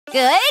Good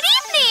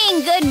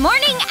evening, good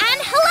morning, and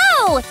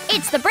hello!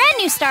 It's the brand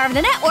new star of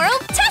the net world,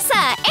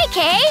 Tesa,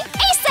 aka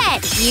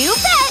Aset! You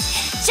bet!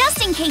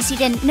 Just in case you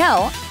didn't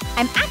know,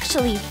 I'm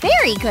actually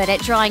very good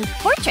at drawing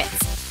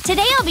portraits.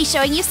 Today I'll be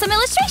showing you some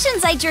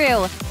illustrations I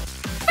drew.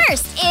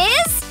 First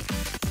is...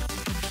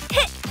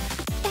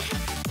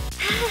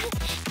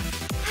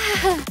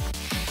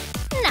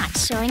 Not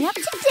showing up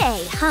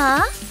today,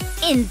 huh?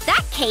 In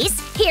that case,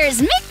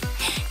 here's Mick.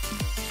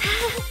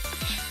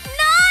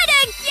 Not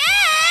again!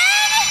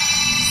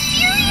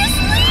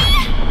 Seriously?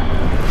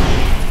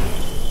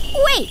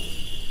 Wait,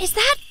 is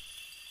that...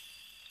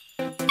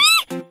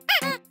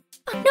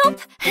 Oh,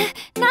 nope,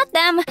 not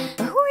them.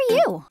 Who are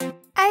you?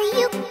 Are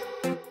you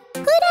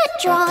good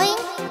at drawing?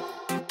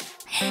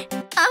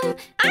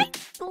 I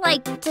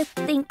like to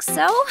think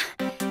so.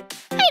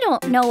 I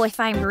don't know if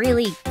I'm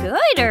really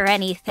good or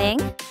anything.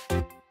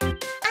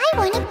 I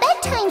want a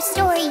bedtime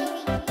story.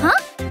 Huh?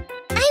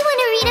 I want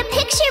to read a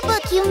picture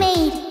book you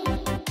made.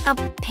 A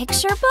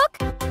picture book?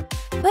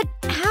 But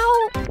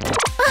how...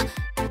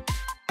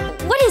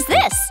 What is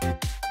this?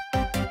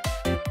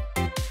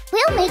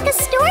 We'll make a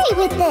story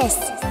with this.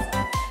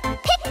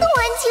 Pick the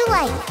ones you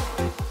like.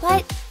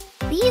 But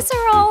these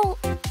are all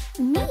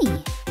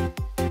me.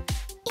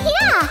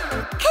 Yeah,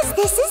 because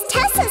this is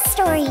Tessa's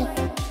story.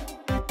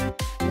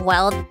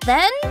 Well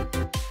then,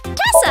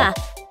 Tessa!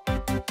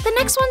 The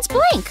next one's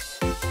blank.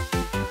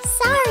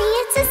 Sorry,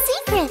 it's a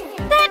secret.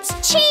 That's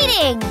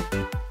cheating!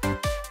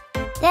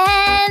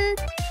 Then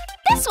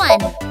this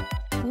one,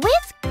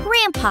 with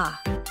Grandpa.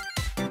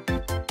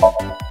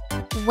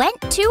 Went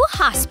to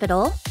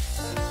hospital.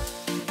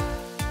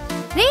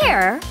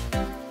 There,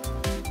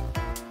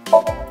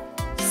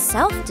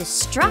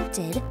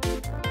 self-destructed.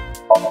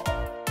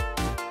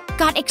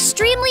 Got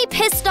extremely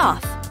pissed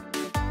off.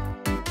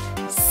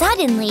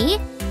 Suddenly,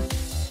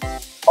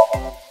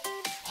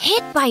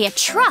 hit by a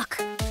truck.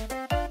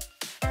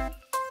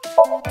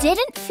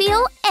 Didn't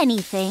feel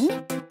anything.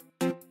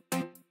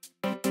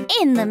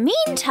 In the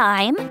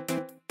meantime,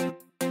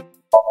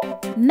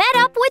 met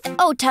up with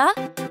Ota.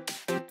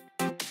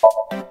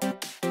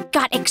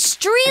 Got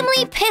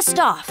extremely pissed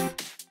off.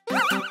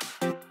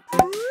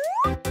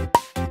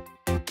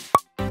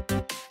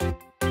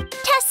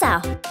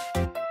 Tessa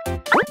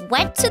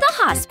went to the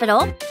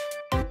hospital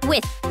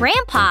with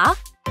Grandpa.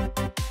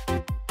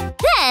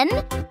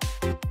 Then,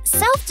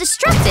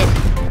 self-destructed.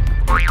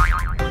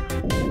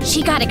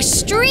 She got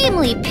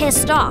extremely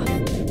pissed off.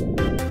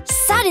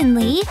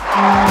 Suddenly,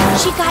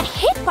 she got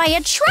hit by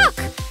a truck.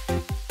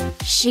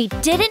 She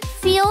didn't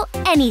feel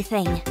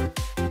anything.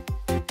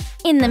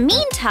 In the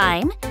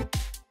meantime,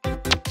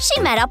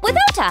 she met up with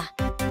Ota.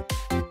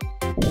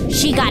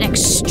 She got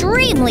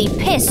extremely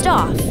pissed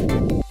off.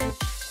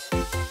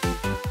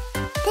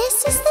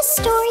 This is the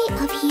story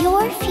of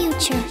your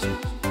future.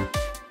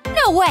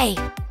 No way!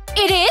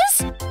 It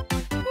is?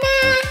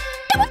 Nah,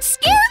 Don't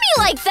scare me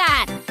like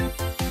that!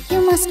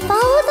 you must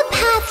follow the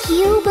path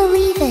you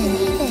believe in.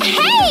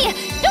 Hey!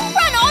 Don't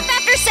run off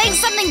after saying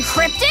something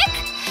cryptic!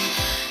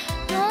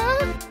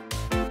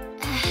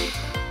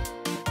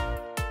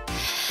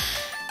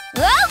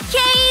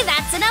 Okay,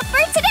 that's enough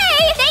for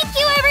today! Thank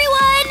you,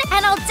 everyone!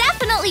 And I'll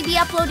definitely be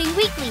uploading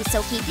weekly,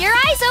 so keep your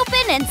eyes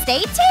open and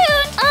stay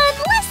tuned!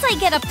 Unless I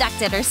get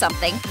abducted or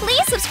something.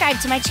 Please subscribe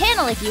to my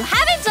channel if you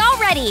haven't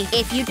already!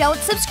 If you don't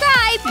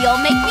subscribe, you'll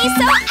make me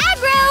so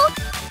aggro!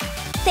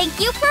 Thank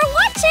you for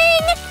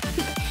watching!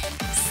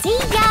 See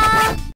ya!